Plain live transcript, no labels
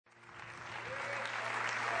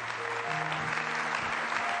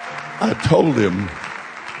I told him,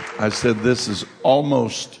 I said, this is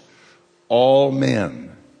almost all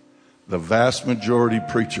men, the vast majority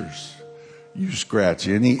preachers. You scratch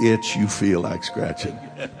any itch you feel like scratching.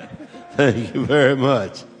 Thank you very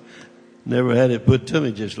much. Never had it put to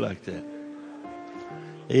me just like that.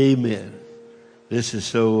 Amen. This is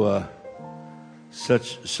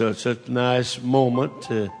such a nice moment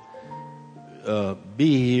to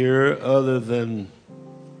be here, other than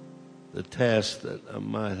the task that I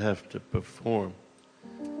might have to perform.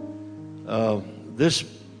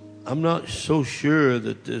 I'm not so sure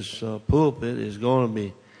that this pulpit is going to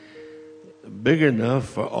be big enough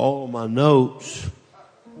for all my notes.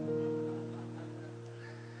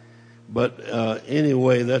 But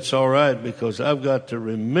anyway, that's all right, because I've got to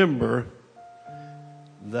remember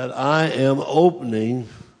that I am opening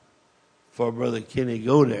for Brother Kenny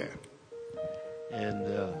Godare.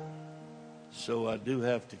 And so I do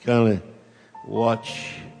have to kind of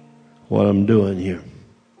watch what I'm doing here.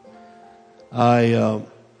 I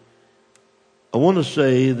want to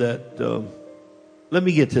say that, let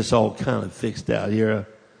me get this all kind of fixed out here.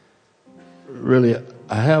 Really,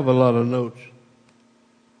 I have a lot of notes.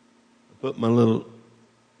 I put my little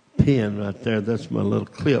pen right there. That's my little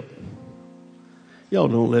clip. Y'all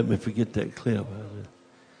don't let me forget that clip.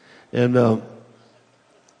 And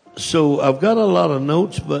so I've got a lot of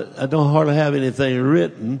notes, but I don't hardly have anything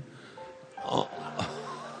written.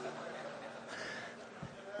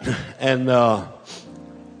 And I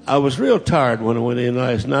was real tired when I went in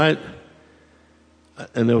last night,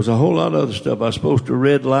 and there was a whole lot of other stuff I was supposed to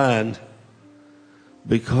redline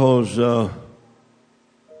because Brother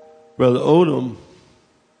Odom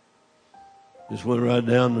just went right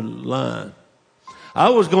down the line. I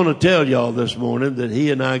was going to tell y'all this morning that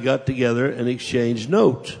he and I got together and exchanged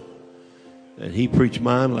notes. And he preached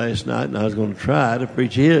mine last night, and I was going to try to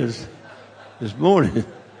preach his this morning.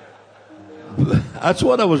 That's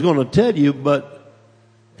what I was going to tell you, but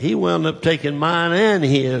he wound up taking mine and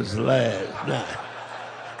his last night.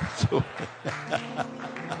 So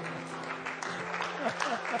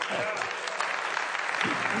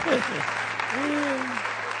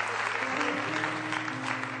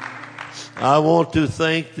I want to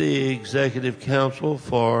thank the Executive Council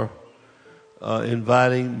for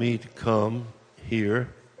inviting me to come here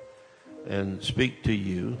and speak to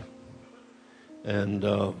you. And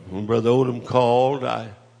when Brother Odom called, I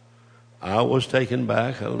was taken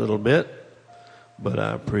back a little bit, but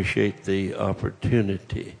I appreciate the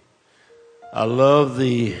opportunity. I love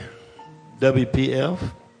the WPF.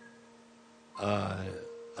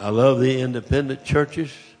 I love the independent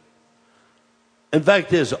churches. In fact,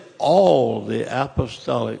 there's all the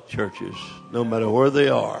apostolic churches, no matter where they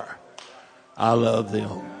are. I love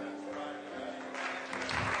them.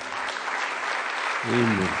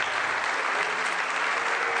 Amen.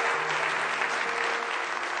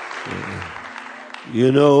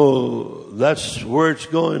 You know, that's where it's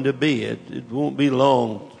going to be. It won't be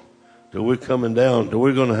long till we're coming down. Till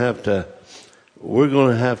we're going to have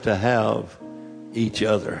to have each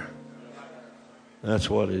other. That's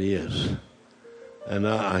what it is. And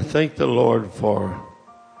I thank the Lord for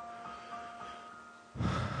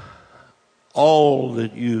all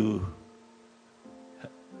that you,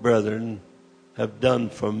 brethren, have done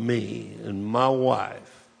for me and my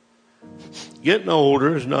wife. Getting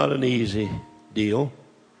older is not an easy deal,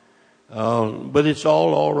 but it's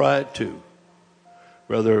all right too.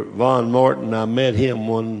 Brother Von Martin, I met him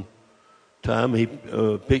one time. He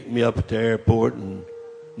picked me up at the airport and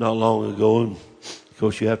not long ago, and of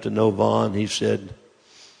course you have to know Von. He said,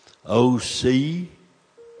 "O.C.,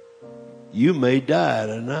 you may die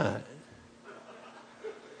tonight."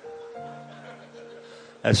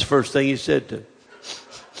 That's the first thing he said to me.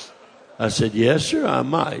 I said, "Yes, sir, I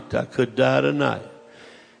might. I could die tonight."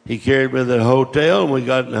 He carried me to the hotel, and we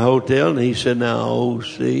got in the hotel, and he said, "Now,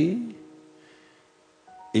 O.C.,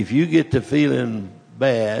 if you get to feeling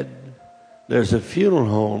bad, there's a funeral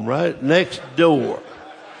home right next door."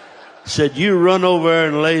 Said, "You run over there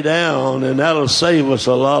and lay down, and that'll save us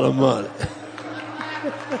a lot of money."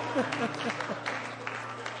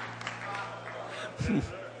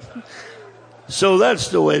 So that's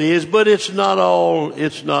the way it is, but it's not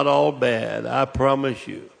all bad. I promise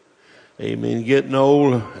you. Amen. Getting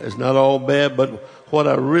old is not all bad, but what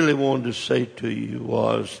I really wanted to say to you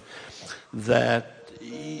was that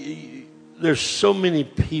there's so many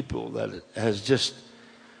people that has just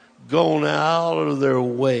gone out of their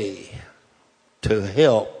way to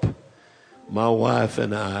help my wife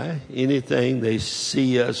and I. Anything they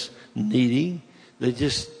see us needing,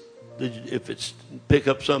 if it's pick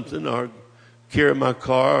up something or carry my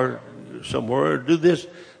car somewhere or do this,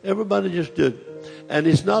 everybody just do it. And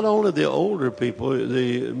it's not only the older people,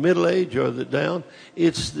 the middle-aged or the down.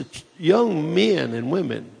 It's the young men and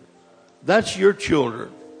women. That's your children.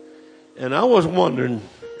 And I was wondering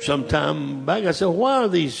sometime back, I said, why are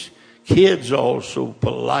these kids all so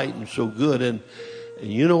polite and so good? And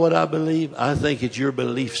you know what I believe? I think it's your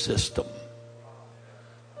belief system.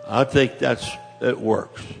 I think that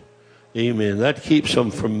works. Amen. That keeps them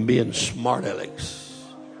from being smart alecks.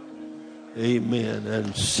 Amen.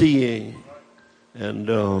 And seeing. And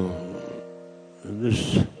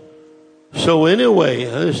this. So anyway,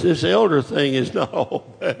 this elder thing is not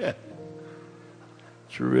all bad.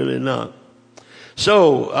 It's really not.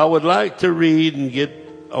 So I would like to read and get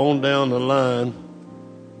on down the line.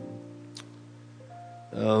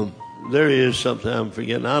 There is something I'm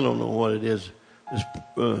forgetting. I don't know what it is.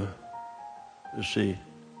 Let's see.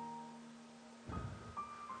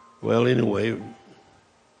 Well, anyway,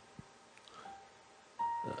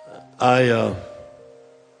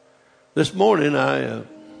 this morning I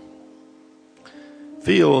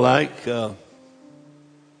feel like I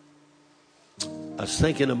was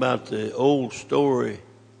thinking about the old story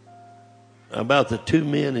about the two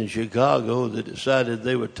men in Chicago that decided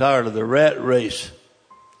they were tired of the rat race.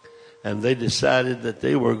 And they decided that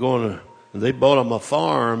they were they bought them a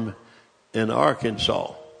farm in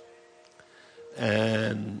Arkansas.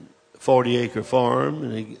 And 40-acre farm.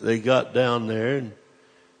 And they got down there and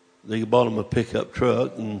they bought them a pickup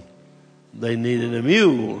truck and they needed a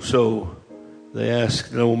mule. So they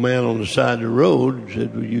asked an old man on the side of the road,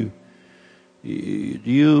 said, do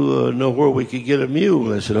you know where we could get a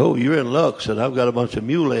mule? I said, oh, you're in luck. I said, I've got a bunch of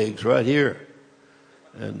mule eggs right here.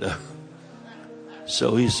 And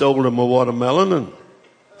so he sold them a watermelon, and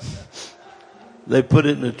they put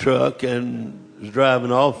it in the truck and was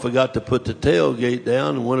driving off, forgot to put the tailgate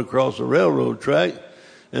down and went across the railroad track,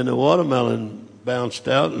 and the watermelon bounced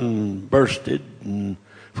out and bursted. And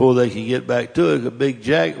before they could get back to it, a big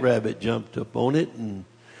jackrabbit jumped up on it and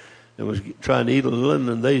was trying to eat a little,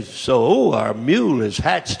 and they saw, our mule is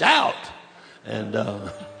hatched out. And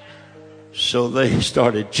so they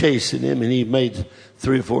started chasing him, and he made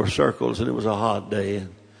 3 or 4 circles, and it was a hot day.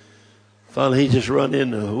 And finally, he just run in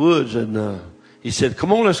the woods, and he said,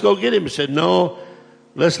 come on, let's go get him. He said, no,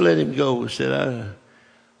 let's let him go. He said,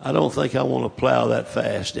 I don't think I want to plow that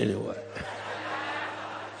fast anyway.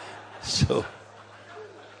 So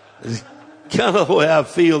it's kind of the way I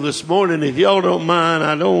feel this morning. If y'all don't mind,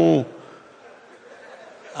 I don't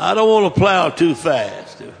want to plow too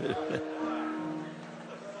fast.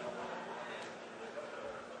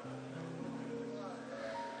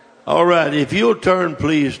 All right, if you'll turn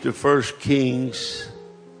please to 1 Kings,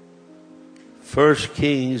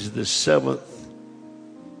 the 7th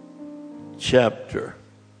chapter.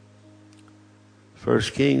 1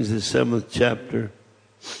 Kings, the 7th chapter,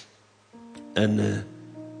 and the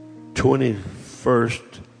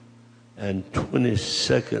 21st and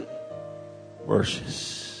 22nd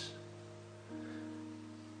verses.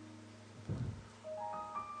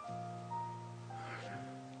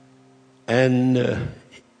 And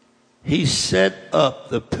he set up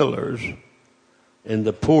the pillars in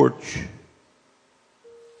the porch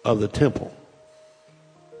of the temple.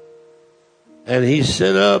 And he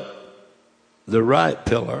set up the right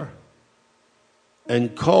pillar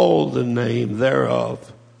and called the name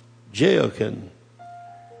thereof Joachim.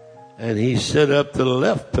 And he set up the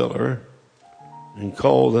left pillar and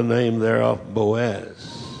called the name thereof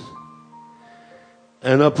Boaz.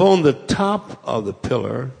 And upon the top of the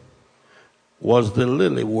pillar was the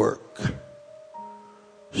lily work.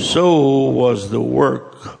 So was the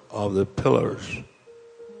work of the pillars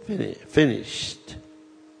finished.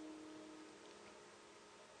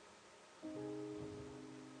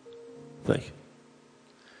 Thank you.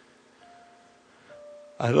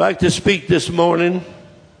 I'd like to speak this morning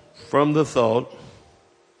from the thought,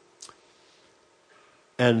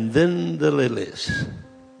 and then the lilies.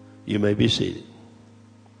 You may be seated.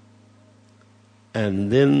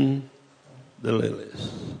 And then the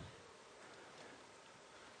lilies.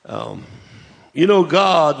 You know,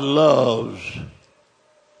 God loves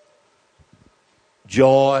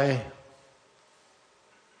joy,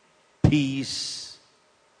 peace,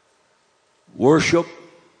 worship,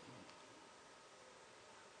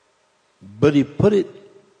 but he put it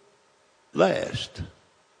last.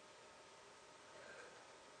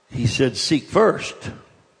 He said, seek first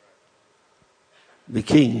the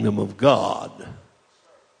kingdom of God.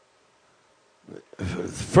 The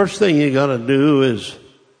first thing you got to do is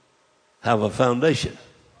have a foundation.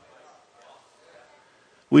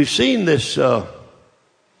 We've seen this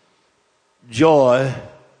joy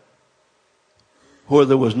where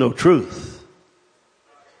there was no truth.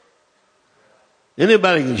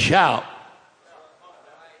 Anybody can shout.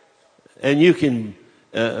 And you can,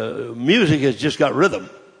 music has just got rhythm.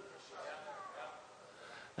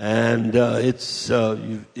 And it's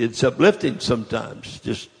uplifting sometimes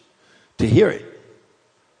just to hear it.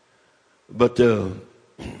 But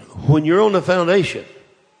when you're on the foundation,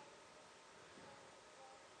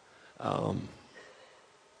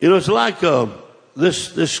 it's like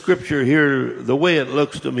this scripture here, the way it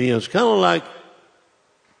looks to me, it's kind of like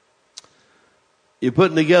you're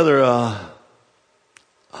putting together a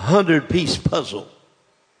 100-piece puzzle.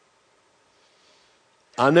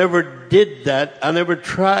 I never did that. I never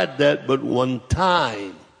tried that but one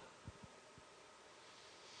time.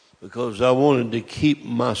 Because I wanted to keep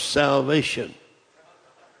my salvation.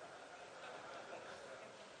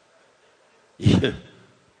 You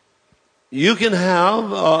can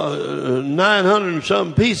have 900 and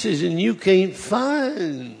some pieces and you can't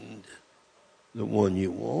find the one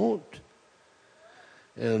you want.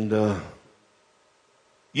 And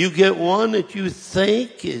you get one that you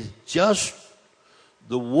think is just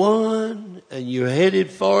the one and you're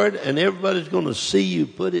headed for it and everybody's going to see you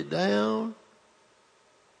put it down.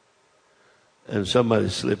 And somebody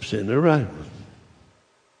slips in the right one.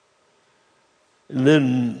 And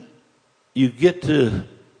then you get to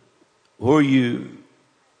where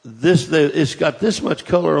it's got this much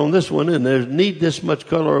color on this one and there's need this much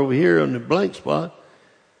color over here on the blank spot.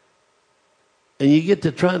 And you get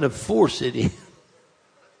to trying to force it in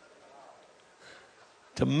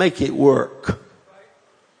to make it work.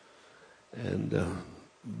 And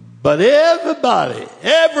but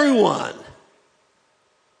everyone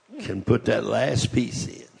can put that last piece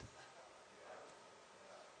in.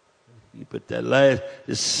 You put that last,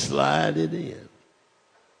 just slide it in.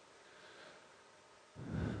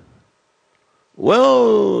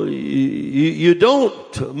 Well, you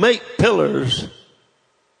don't make pillars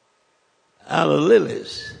out of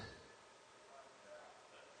lilies.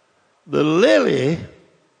 The lily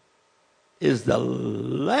is the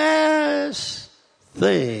last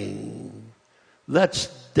thing that's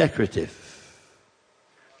decorative.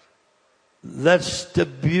 That's to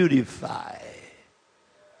beautify.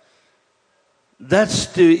 That's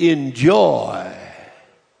to enjoy.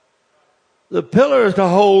 The pillar is to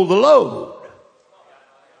hold the load.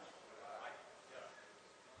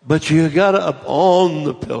 But you got to, up on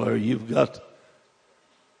the pillar, you've got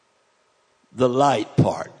the light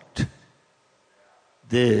part.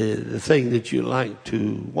 The thing that you like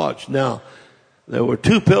to watch. Now, there were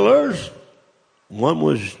two pillars. One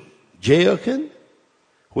was Joachim,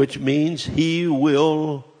 which means he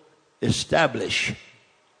will establish.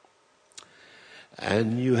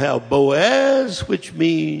 And you have Boaz, which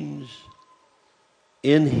means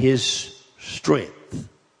in his strength.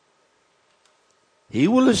 He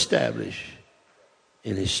will establish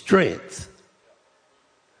in his strength.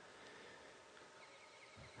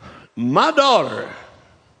 My daughter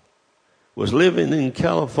was living in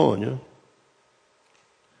California,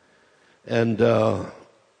 and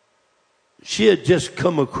she had just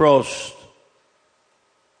come across,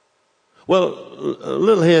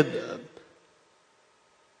 Little Head,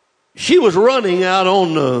 she was running out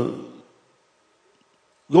on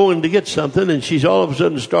going to get something, and she's all of a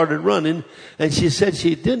sudden started running, and she said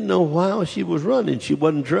she didn't know why she was running. She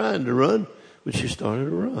wasn't trying to run, but she started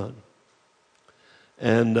to run.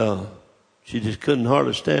 And she just couldn't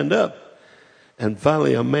hardly stand up. And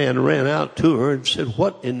finally a man ran out to her and said,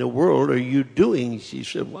 "What in the world are you doing?" She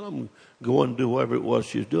said, "Well, I'm going to do whatever it was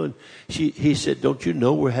she was doing." He said, "Don't you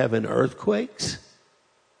know we're having earthquakes?"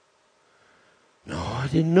 No, I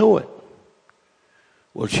didn't know it.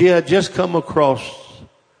 Well, she had just come across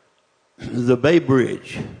the Bay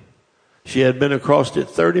Bridge. She had been across it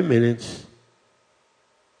 30 minutes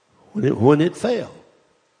when it fell.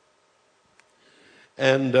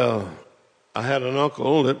 And I had an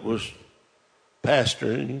uncle that was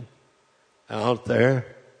pastoring out there,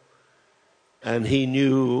 and he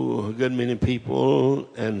knew a good many people.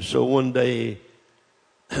 And so one day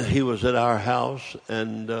he was at our house,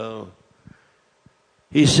 and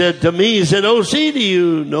he said to me, he said, "O.C., do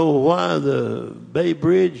you know why the Bay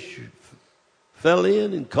Bridge fell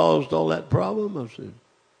in and caused all that problem?" I said,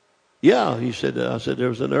 "Yeah." He said, I said, "There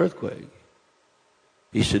was an earthquake."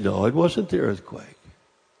 He said, "No, it wasn't the earthquake."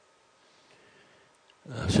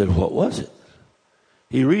 I said, "What was it?"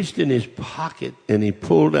 He reached in his pocket and he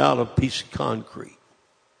pulled out a piece of concrete.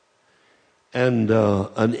 And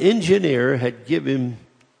an engineer had given him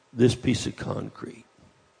this piece of concrete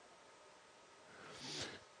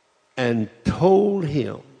and told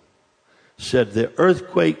him, said the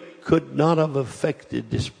earthquake could not have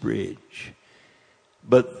affected this bridge,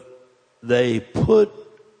 but they put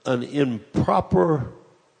an improper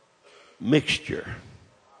mixture.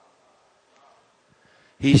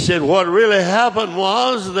 He said what really happened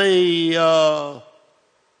was the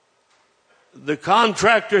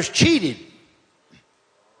contractors cheated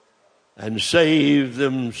and saved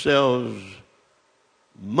themselves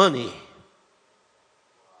money.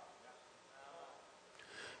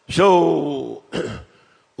 So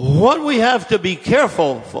what we have to be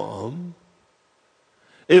careful from,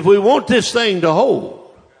 if we want this thing to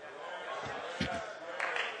hold,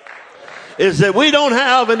 is that we don't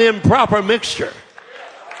have an improper mixture.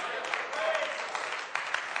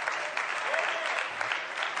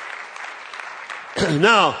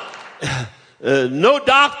 Now, no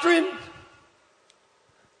doctrine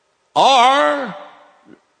or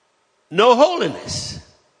no holiness.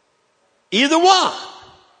 Either one.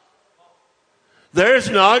 There's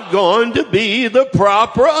not going to be the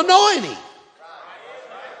proper anointing.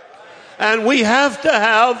 And we have to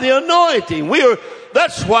have the anointing.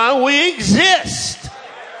 That's why we exist.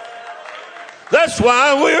 That's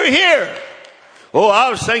why we're here. Oh, I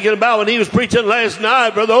was thinking about when he was preaching last night,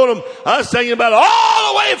 Brother Odom, I was thinking about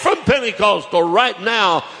all the way from Pentecostal right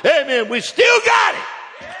now. Amen. We still got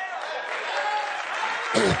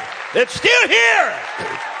it. It's still here.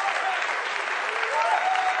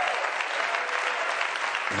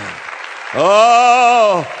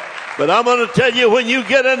 Oh, but I'm going to tell you, when you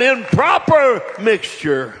get an improper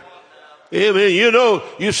mixture, amen,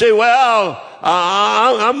 you say, well,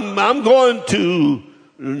 I'm going to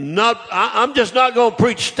I'm just not going to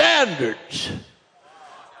preach standards,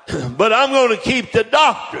 but I'm going to keep the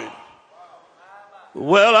doctrine.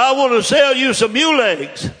 Well, I want to sell you some mule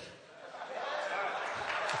legs.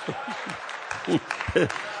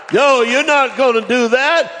 No, you're not going to do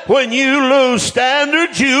that. When you lose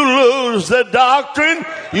standards, you lose the doctrine,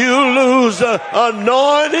 you lose the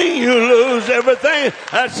anointing, you lose everything.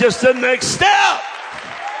 That's just the next step.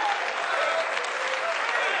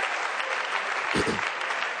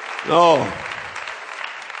 No.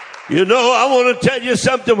 I want to tell you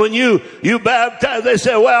something. When you baptize, they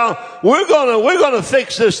say, well, we're going to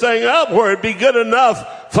fix this thing up where it'd be good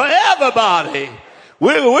enough for everybody.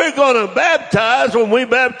 We're going to baptize. When we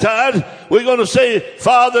baptize, we're going to say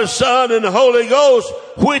Father, Son, and the Holy Ghost,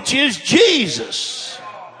 which is Jesus.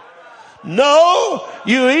 No,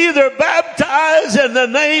 you either baptize in the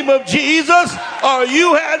name of Jesus or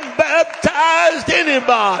you hadn't baptized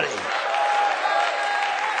anybody.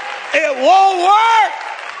 It won't work.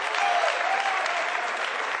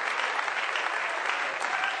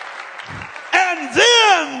 And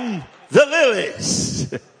then the lilies.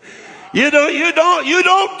 You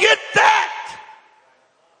don't get that.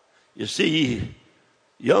 You see,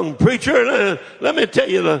 young preacher, let me tell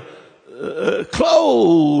you,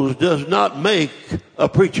 clothes does not make a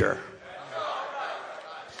preacher.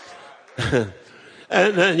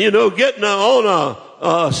 and getting on a $600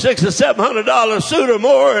 or $700 suit or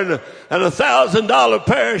more and $1,000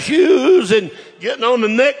 pair of shoes and getting on the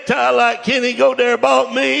necktie like Kenny Godare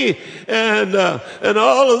bought me and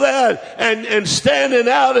all of that and standing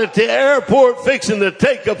out at the airport fixing to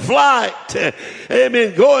take a flight.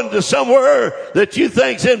 Amen. Going to somewhere that you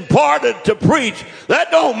think's important to preach. That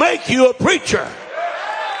don't make you a preacher.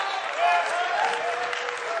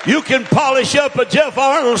 You can polish up a Jeff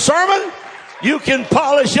Arnold sermon. You can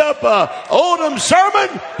polish up a Odom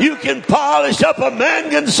sermon. You can polish up a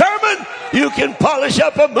Mangan sermon. You can polish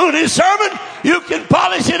up a Mooney sermon. You can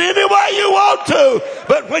polish it any way you want to.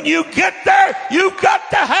 But when you get there, you've got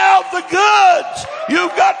to have the goods.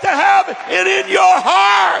 You've got to have it in your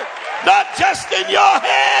heart, not just in your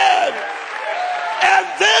head. And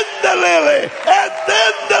then the lily. And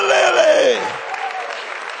then the lily.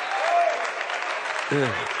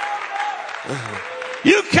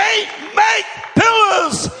 You can't make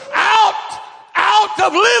pillars out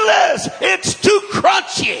of lilies. It's too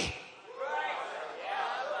crunchy.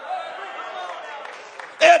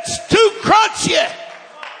 It's too crunchy.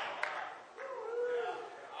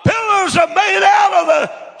 Pillars are made out of the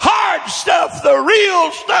hard stuff, the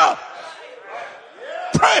real stuff.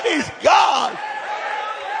 Praise God.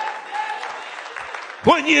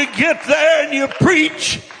 When you get there and you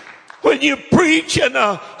preach, when you preach and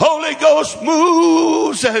the Holy Ghost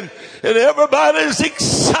moves and everybody's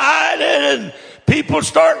excited and people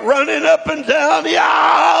start running up and down the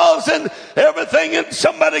aisles and everything, and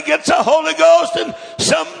somebody gets a Holy Ghost and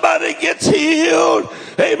somebody gets healed.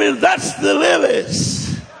 Amen. That's the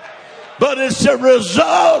lilies. But it's a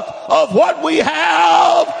result of what we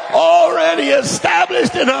have already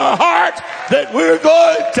established in our heart that we're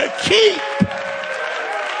going to keep.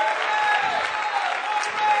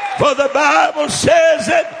 For the Bible says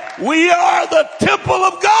that We are the temple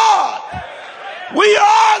of God. We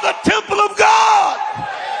are the temple of God.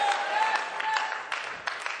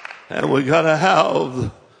 And we got to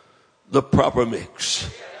have the proper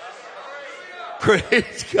mix.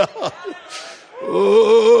 Praise God.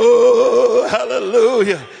 Oh,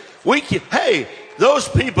 hallelujah. Hey, those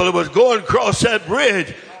people that was going across that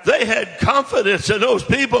bridge, they had confidence in those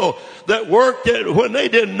people that worked it when they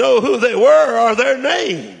didn't know who they were or their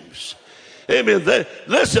names. Amen.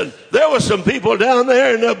 Listen, there were some people down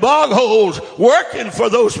there in the bog holes working for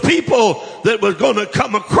those people that was going to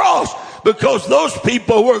come across, because those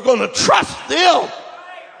people were going to trust them.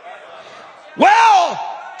 Well,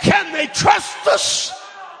 can they trust us?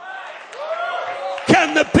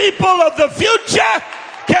 Can the people of the future,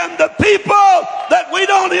 can the people that we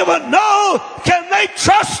don't even know, can they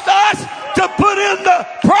trust us to put in the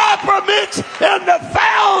proper mix and the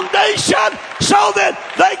foundation so that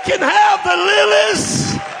they can have the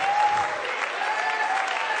lilies?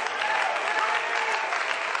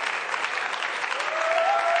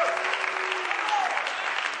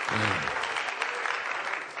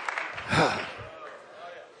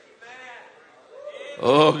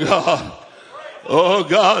 Oh God. Oh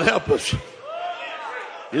God, help us.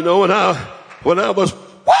 You know, when I was,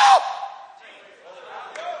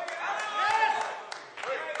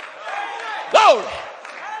 Lord,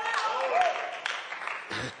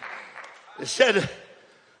 it said,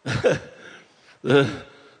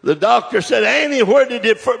 the doctor said, Annie, where did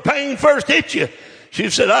the pain first hit you? She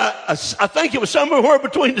said, I think it was somewhere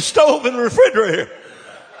between the stove and the refrigerator.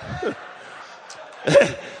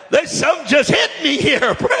 Something just hit me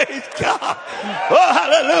here. Praise God. Oh,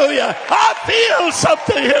 hallelujah. I feel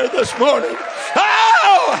something here this morning.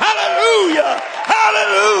 Oh, hallelujah.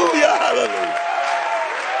 Hallelujah. Hallelujah.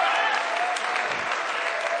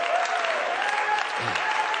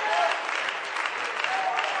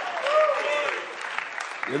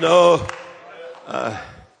 You know,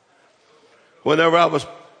 whenever I was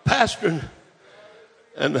pastoring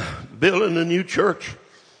and building a new church,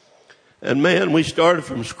 and man, we started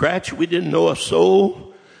from scratch. We didn't know a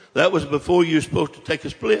soul. That was before you were supposed to take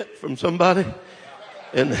a split from somebody.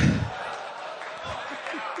 And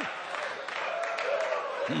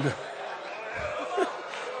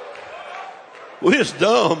we was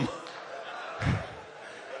dumb.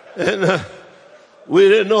 And we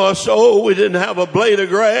didn't know a soul. We didn't have a blade of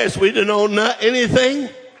grass. We didn't own anything.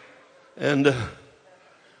 And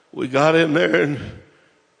we got in there and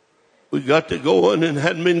we got to going, and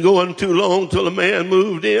hadn't been going too long till a man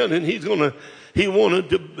moved in, and he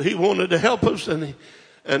wanted to help us,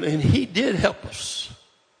 and he did help us.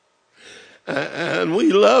 And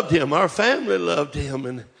we loved him. Our family loved him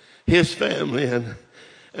and his family,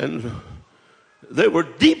 and they were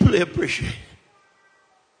deeply appreciated.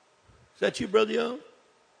 Is that you, Brother Young?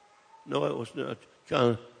 No, it was not. Kind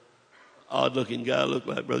of odd looking guy, looked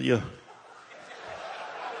like Brother Young.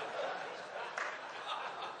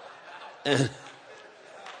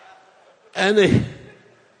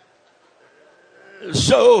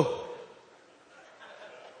 So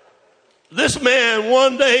this man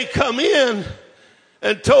one day come in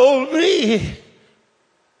and told me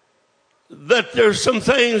that there's some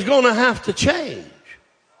things going to have to change.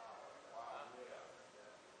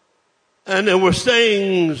 And there were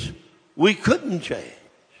things we couldn't change.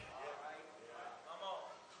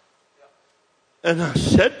 And I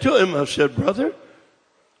said to him, I said, brother,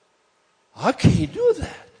 I can't do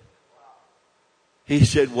that. He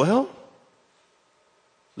said, well,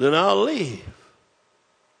 then I'll leave.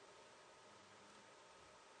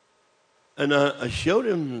 And I showed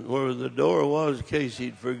him where the door was in case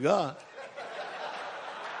he'd forgot.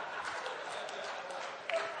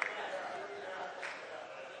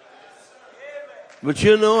 But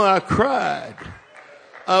you know, I cried.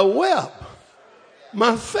 I wept.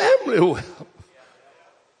 My family wept.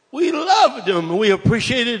 We loved him. We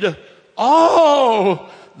appreciated all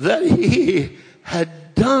that he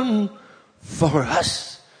had done for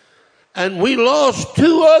us. And we lost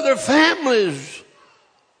 2 other families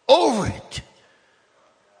over it.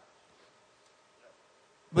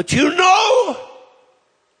 But you know,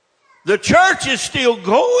 the church is still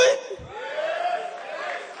going.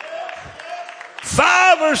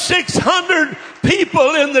 500 or 600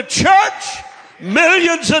 people in the church,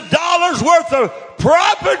 millions of dollars worth of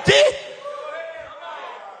property.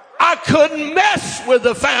 I couldn't mess with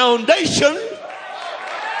the foundation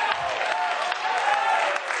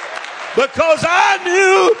because I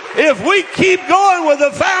knew if we keep going with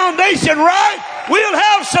the foundation right, we'll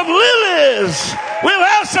have some lilies. We'll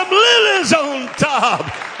have some lilies on top.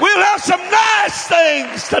 We'll have some nice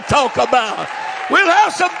things to talk about. We'll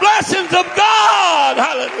have some blessings of God.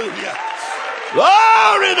 Hallelujah.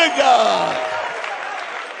 Glory to God.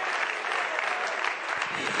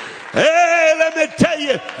 Hey, let me tell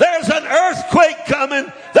you, there's an earthquake coming.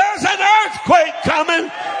 There's an earthquake coming.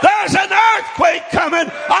 There's an earthquake coming.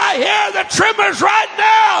 I hear the tremors right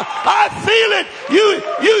now. I feel it. You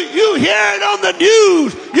hear it on the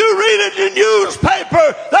news. You read it in the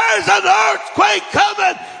newspaper. There's an earthquake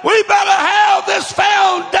coming. We better have this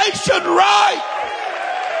foundation right.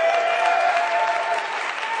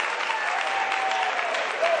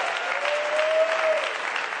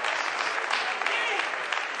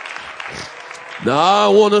 Now, I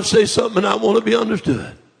want to say something, and I want to be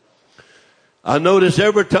understood. I notice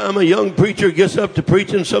every time a young preacher gets up to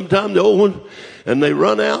preaching, sometime the old one, and they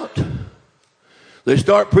run out, they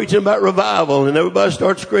start preaching about revival, and everybody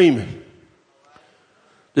starts screaming.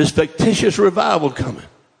 This fictitious revival coming.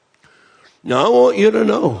 Now, I want you to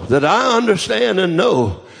know that I understand and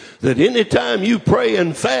know that anytime you pray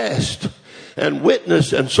and fast and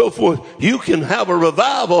witness and so forth, you can have a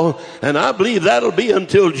revival, and I believe that'll be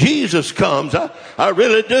until Jesus comes. I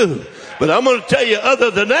really do. But I'm going to tell you,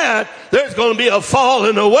 other than that, there's going to be a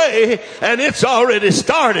falling away, and it's already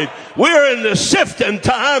started. We're in the sifting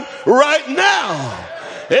time right now.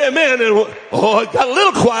 Amen. And, it got a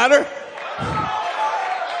little quieter.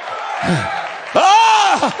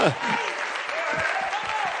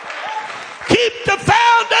 Keep the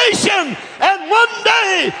foundation, and one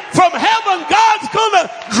day from heaven God's going to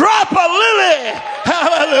drop a lily.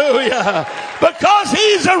 Hallelujah. Because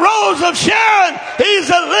he's a rose of Sharon. He's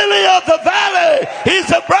a lily of the valley.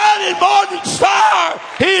 He's a bright and morning star.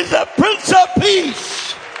 He's the Prince of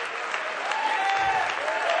Peace.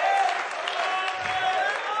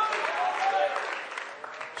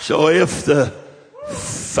 So if the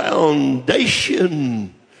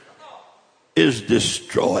foundation is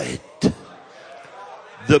destroyed,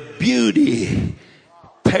 the beauty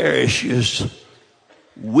perishes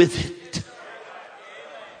with it.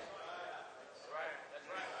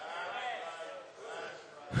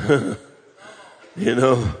 You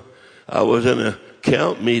know, I was in a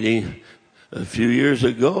camp meeting a few years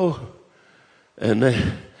ago, and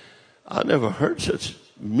I never heard such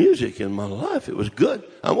music in my life. It was good.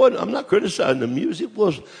 I'm not criticizing the music. It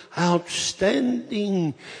was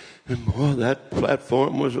outstanding. And boy, that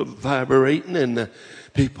platform was vibrating, and the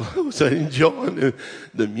people was enjoying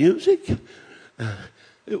the music.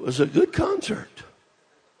 It was a good concert.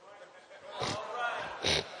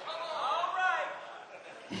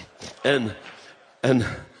 And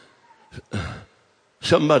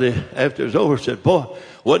somebody after it was over said, "Boy,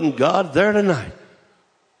 wasn't God there tonight?"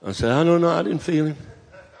 I said, "I don't know. I didn't feel him."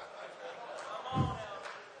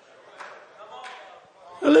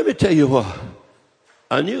 Now, let me tell you what.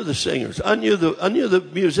 I knew the singers. I knew the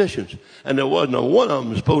musicians. And there wasn't one of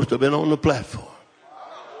them supposed to have been on the platform.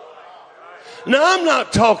 Now, I'm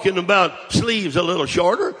not talking about sleeves a little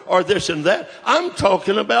shorter or this and that. I'm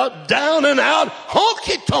talking about down and out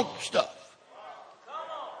honky-tonk stuff.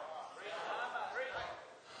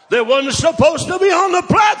 They wasn't supposed to be on the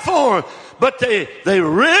platform, but they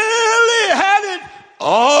really had it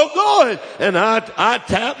all going. And I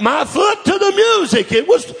tapped my foot to the music. It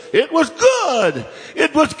was good.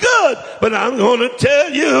 It was good. But I'm going to tell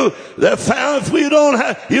you that if we don't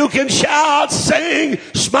have, you can shout, sing,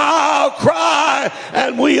 smile, cry,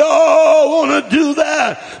 and we all want to do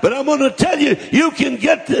that. But I'm going to tell you, you can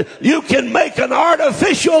make an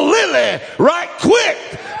artificial lily right quick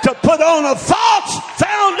to put on a false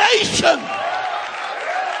foundation.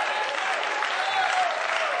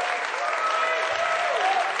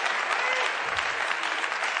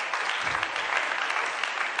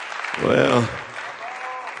 Well,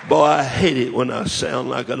 boy, I hate it when I sound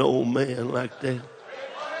like an old man like that.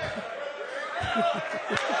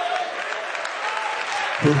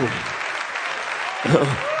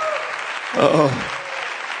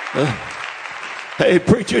 Hey,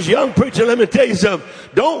 preachers, young preacher, let me tell you something.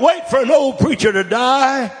 Don't wait for an old preacher to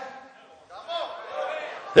die.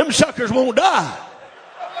 Them suckers won't die.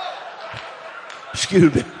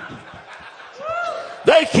 Excuse me.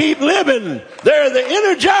 They keep living. They're the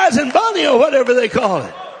energizing bunny or whatever they call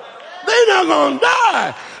it. They're not going to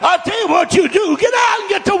die. I'll tell you what you do. Get out and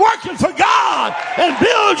get to working for God and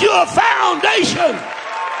build you a foundation.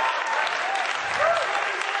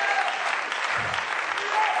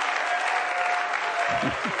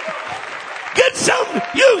 Get some.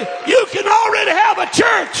 You can already have a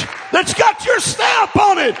church that's got your stamp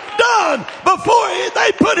on it done before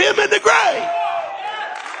they put him in the grave.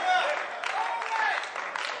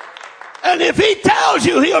 And if he tells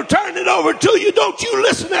you he'll turn it over to you, don't you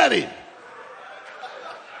listen at him.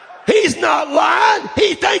 He's not lying.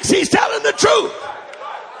 He thinks he's telling the truth.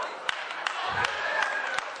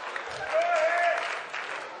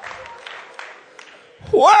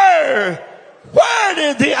 Where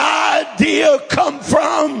did the idea come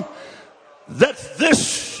from that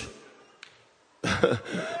this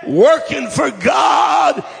working for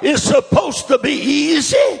God is supposed to be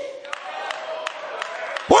easy?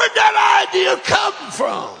 Where'd that idea come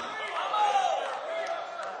from?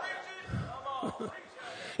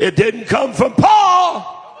 It didn't come from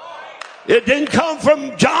Paul. It didn't come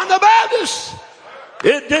from John the Baptist.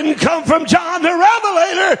 It didn't come from John the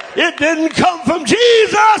Revelator. It didn't come from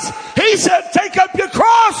Jesus. He said, take up your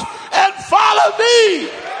cross and follow me.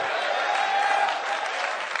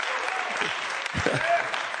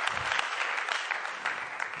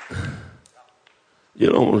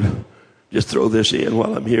 You know, just throw this in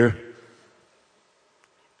while I'm here.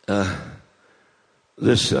 They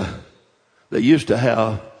used to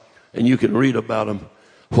have, and you can read about them,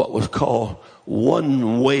 what was called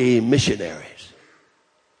one-way missionaries.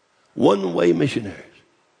 One-way missionaries.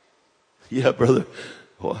 Yeah, Brother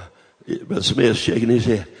Smith's shaking his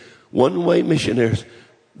head. One-way missionaries.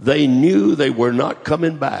 They knew they were not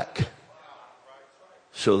coming back,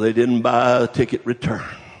 so they didn't buy a ticket return.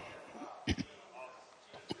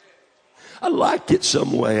 I liked it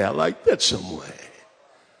some way. I liked that some way.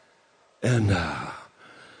 And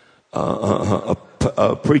a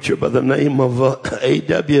preacher by the name of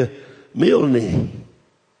A.W. Milne,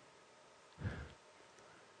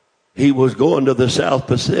 he was going to the South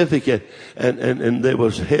Pacific, and there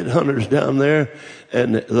was headhunters down there,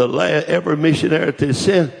 and every missionary they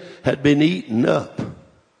sent had been eaten up.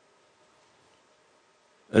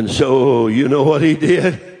 And so, you know what he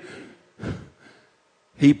did?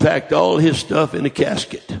 He packed all his stuff in a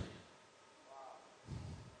casket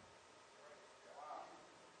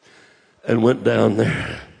and went down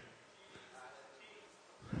there.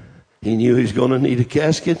 He knew he was going to need a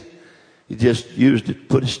casket. He just used it to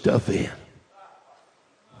put his stuff in.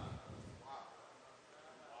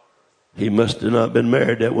 He must have not been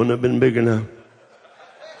married. That wouldn't have been big enough.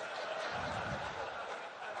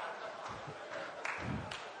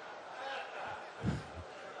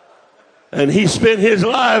 And he spent his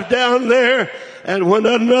life down there. And when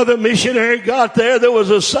another missionary got there was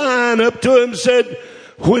a sign up to him said,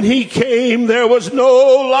 when he came, there was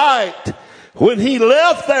no light. When he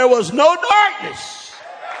left, there was no darkness.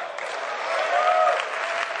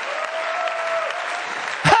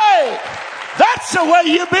 Hey, that's the way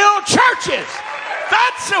you build churches.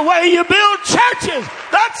 That's the way you build churches.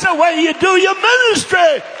 That's the way you do your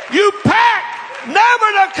ministry. You pack never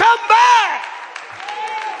to come back.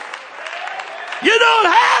 You don't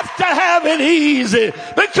have to have it easy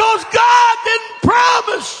because God didn't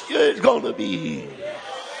promise you it's going to be easy.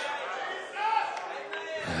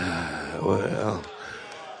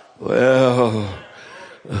 Well,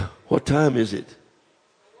 what time is it?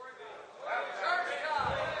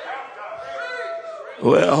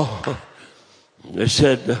 Well, they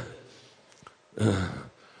said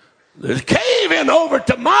there's caving over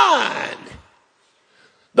to mine.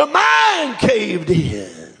 The mine caved in.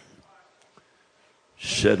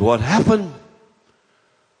 Said, what happened?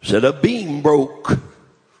 Said, a beam broke.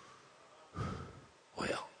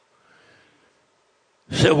 Well,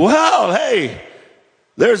 said, well, hey,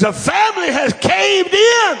 there's a family has caved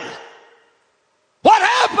in. What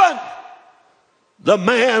happened? The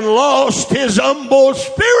man lost his humble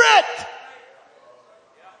spirit.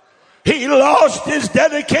 He lost his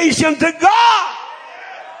dedication to God.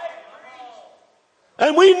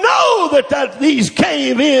 And we know that these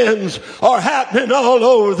cave-ins are happening all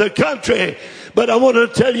over the country. But I want to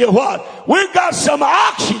tell you what, we've got some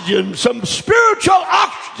oxygen, some spiritual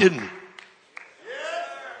oxygen.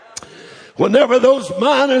 Whenever those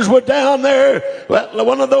miners were down there,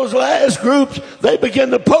 one of those last groups, they began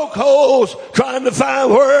to poke holes trying to find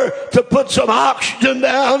where to put some oxygen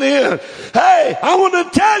down in. Hey, I want to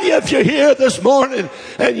tell you, if you're here this morning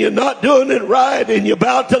and you're not doing it right and you're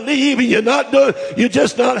about to leave and you're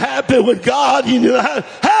just not happy with God,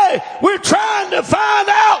 hey, we're trying to find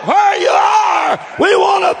out where you are. We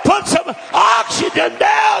want to put some oxygen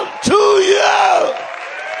down to you.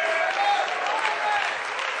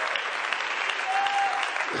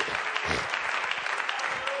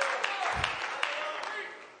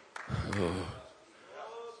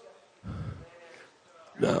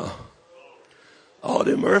 Now,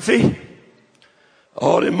 Audie Murphy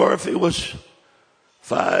was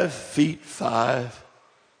 5'5",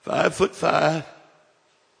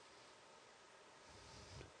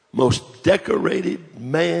 most decorated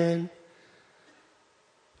man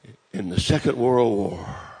in the Second World War.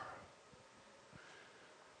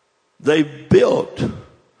 they built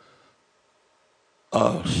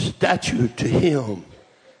a statue to him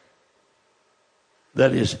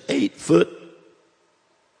that is 8 foot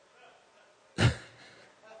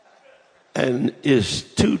and is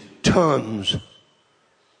 2 tons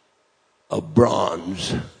of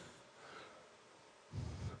bronze.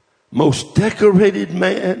 Most decorated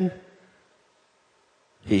man.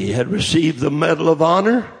 He had received the Medal of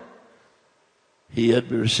Honor. He had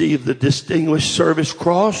received the Distinguished Service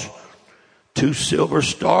Cross, 2 silver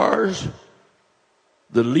stars,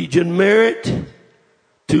 the Legion Merit,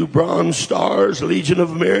 2 bronze stars, Legion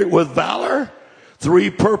of Merit with Valor, 3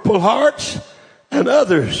 Purple Hearts, and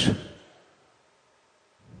others.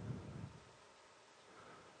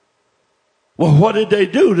 Well, what did they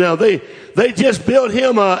do? Now, they just built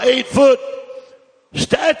him a 8-foot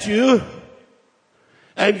statue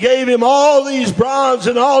and gave him all these bronze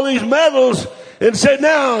and all these medals and said,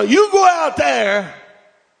 now, you go out there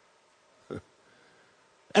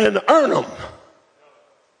and earn them.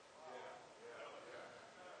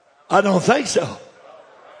 I don't think so.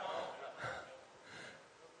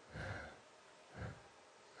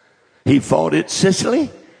 He fought at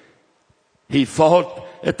Sicily. He fought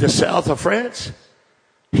at the south of France.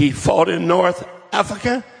 He fought in North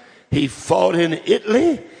Africa. He fought in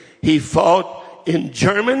Italy. He fought in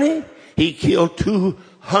Germany. He killed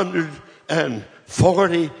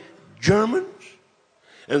 240 Germans.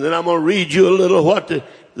 And then I'm going to read you a little what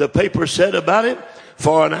the paper said about it.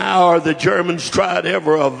 For an hour, the Germans tried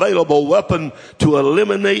every available weapon to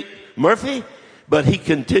eliminate Murphy, but he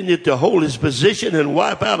continued to hold his position and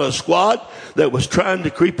wipe out a squad that was trying to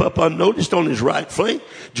creep up unnoticed on his right flank.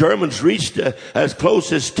 Germans reached as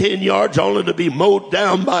close as 10 yards only to be mowed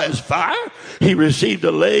down by his fire. He received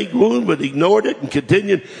a leg wound but ignored it and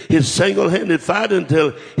continued his single-handed fight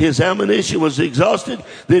until his ammunition was exhausted.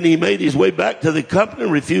 Then he made his way back to the company,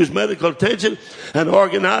 refused medical attention, and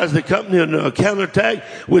organized the company in a counterattack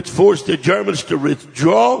which forced the Germans to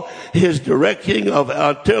withdraw. His directing of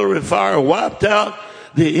artillery fire wiped out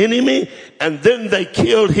the enemy, and then they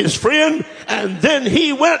killed his friend, and then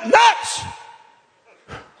he went nuts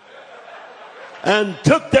and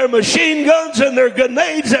took their machine guns and their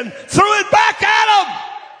grenades and threw it back at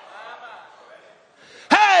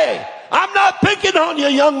them. Hey, I'm not picking on you,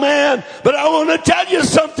 young man, but I want to tell you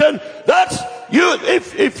something. That's you.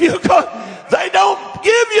 If you go, they don't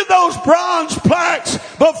give you those bronze plaques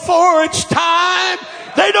before it's time.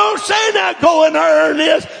 They don't say now go and earn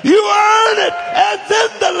this. You earn it, and then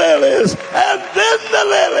the lilies, and then the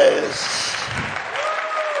lilies.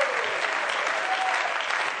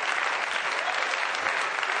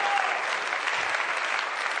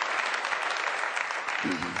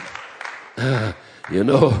 You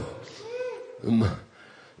know,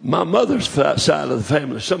 my mother's side of the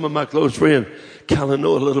family, some of my close friends kind of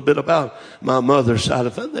know a little bit about my mother's side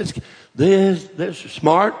of the family. They're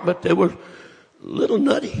smart, but they were a little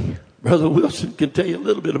nutty. Brother Wilson can tell you a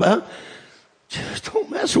little bit about it. Just don't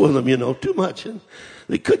mess with them, too much. And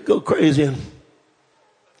they could go crazy. And,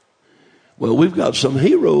 well, we've got some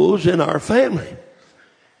heroes in our family.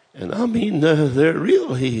 And I mean, they're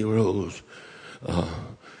real heroes.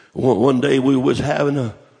 One day we was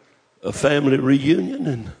having a family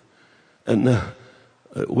reunion, and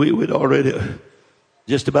we'd already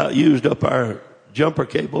just about used up our jumper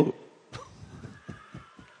cable.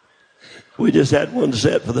 We just had one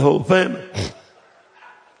set for the whole family.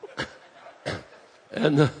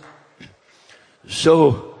 And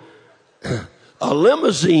so a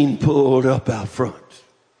limousine pulled up out front.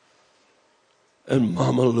 And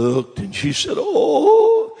Mama looked and she said,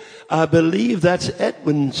 "Oh, I believe that's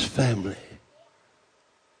Edwin's family."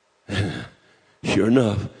 And sure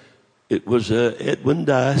enough, it was Edwin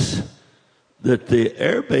Dice that the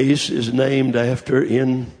air base is named after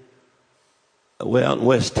way out in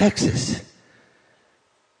West Texas.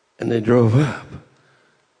 And they drove up.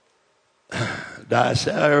 Dice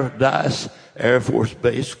Air Force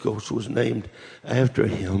Base, of course, was named after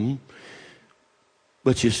him.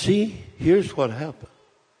 But you see, here's what happened.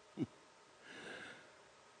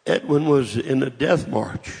 Edwin was in a death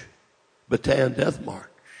march, battalion death march.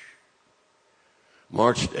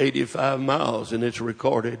 Marched 85 miles, and it's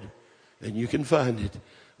recorded, and you can find it.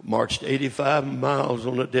 Marched 85 miles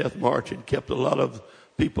on a death march and kept a lot of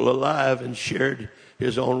people alive and shared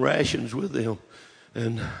his own rations with them.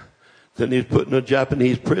 And then he was put in a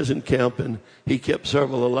Japanese prison camp, and he kept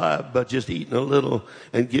several alive by just eating a little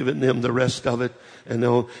and giving them the rest of it. And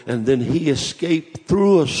then he escaped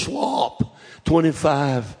through a swamp,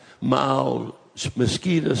 25-mile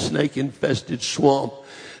mosquito snake-infested swamp,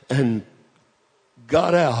 and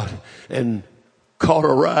got out and caught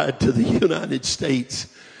a ride to the United States.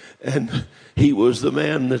 And he was the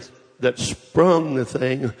man that sprung the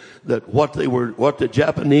thing, that what the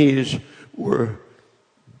Japanese were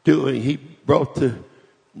doing. He brought the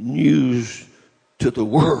news to the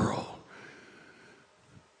world.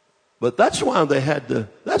 But that's why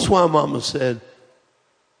that's why Mama said,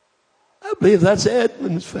 I believe that's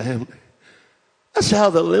Edmund's family. That's how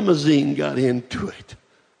the limousine got into it.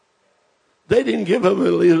 They didn't give him a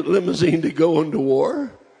limousine to go into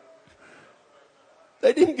war.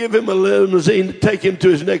 They didn't give him a limousine to take him to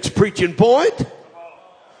his next preaching point.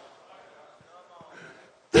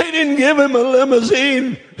 They didn't give him a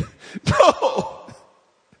limousine. No.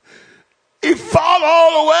 He fought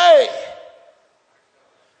all the way.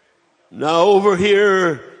 Now over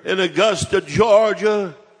here in Augusta,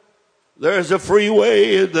 Georgia, there's a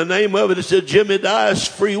freeway. The name of it is the Jimmy Dice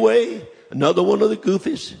Freeway. Another one of the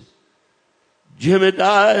goofies. Jimmy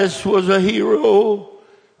Dice was a hero.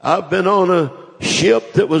 I've been on a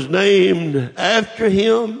ship that was named after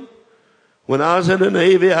him. When I was in the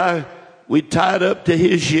Navy, we tied up to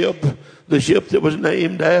his ship, the ship that was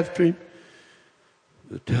named after him.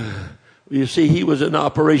 But, you see, he was in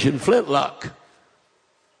Operation Flintlock.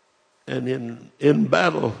 And in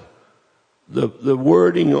battle, the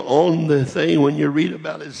wording on the thing, when you read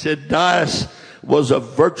about it, said Dice was a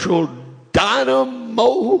virtual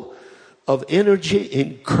dynamo of energy,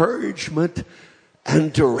 encouragement,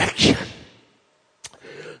 and direction.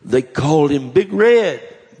 They called him Big Red.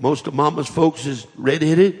 Most of Mama's folks is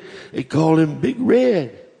red-headed. They called him Big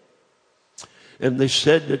Red. And they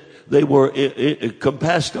said that they were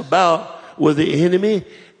compassed about with the enemy,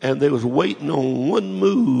 and they was waiting on one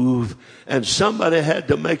move, and somebody had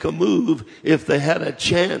to make a move if they had a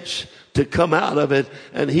chance to come out of it,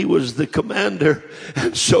 and he was the commander.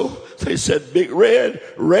 And so they said Big Red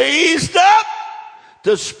raised up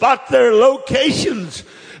to spot their locations,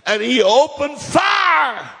 and he opened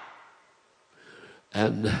fire,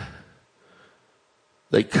 and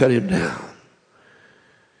they cut him down.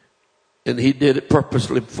 And he did it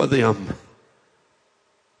purposely for them.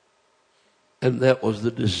 And that was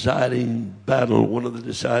the deciding battle, one of the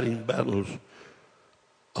deciding battles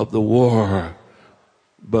of the war.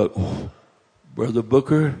 But Brother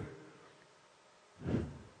Booker,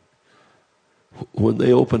 when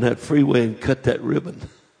they opened that freeway and cut that ribbon,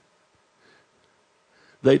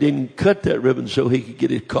 they didn't cut that ribbon so he could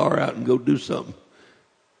get his car out and go do something.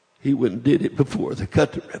 He went and did it before they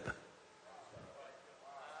cut the ribbon.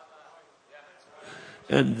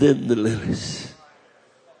 And then the Lilies.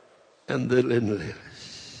 And the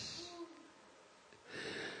Lilies.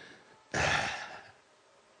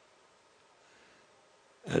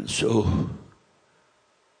 And so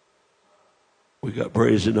we got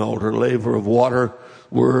brazen altar, laver of water,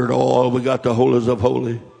 word, oil. We got the holies of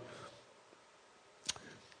holy.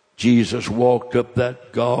 Jesus walked up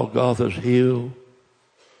that Golgotha's hill.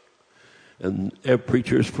 And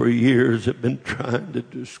preachers for years have been trying to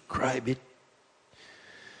describe it.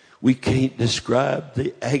 We can't describe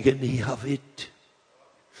the agony of it.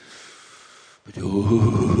 But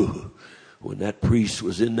when that priest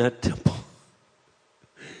was in that temple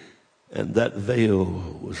and that veil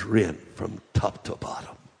was rent from top to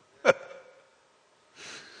bottom.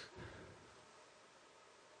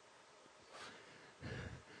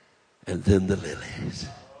 And then the lilies.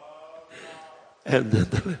 And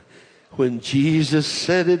then when Jesus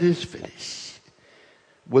said it is finished,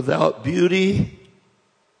 without beauty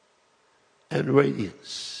and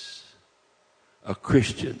radiance, a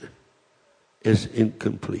Christian is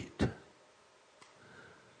incomplete.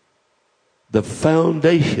 The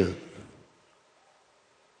foundation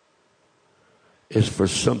is for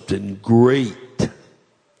something great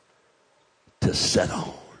to set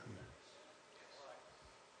on.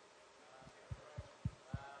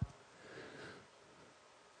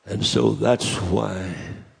 And so that's why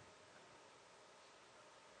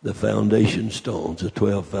the foundation stones, the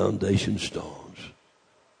 12 foundation stones,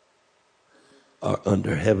 are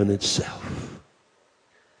under heaven itself.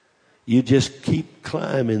 You just keep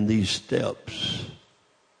climbing these steps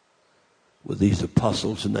with these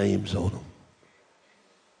apostles' names on them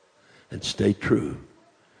and stay true.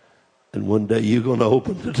 And one day you're going to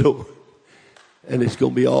open the door and it's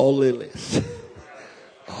going to be all lilies.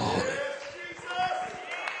 All lilies.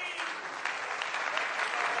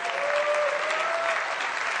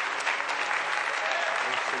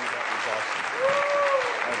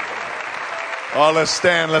 Oh, let's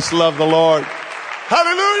stand. Let's love the Lord.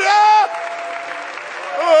 Hallelujah.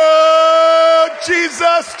 Oh,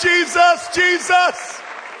 Jesus, Jesus, Jesus.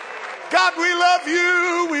 God, we love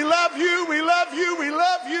you. We love you. We love you. We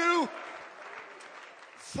love you.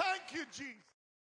 Thank you, Jesus.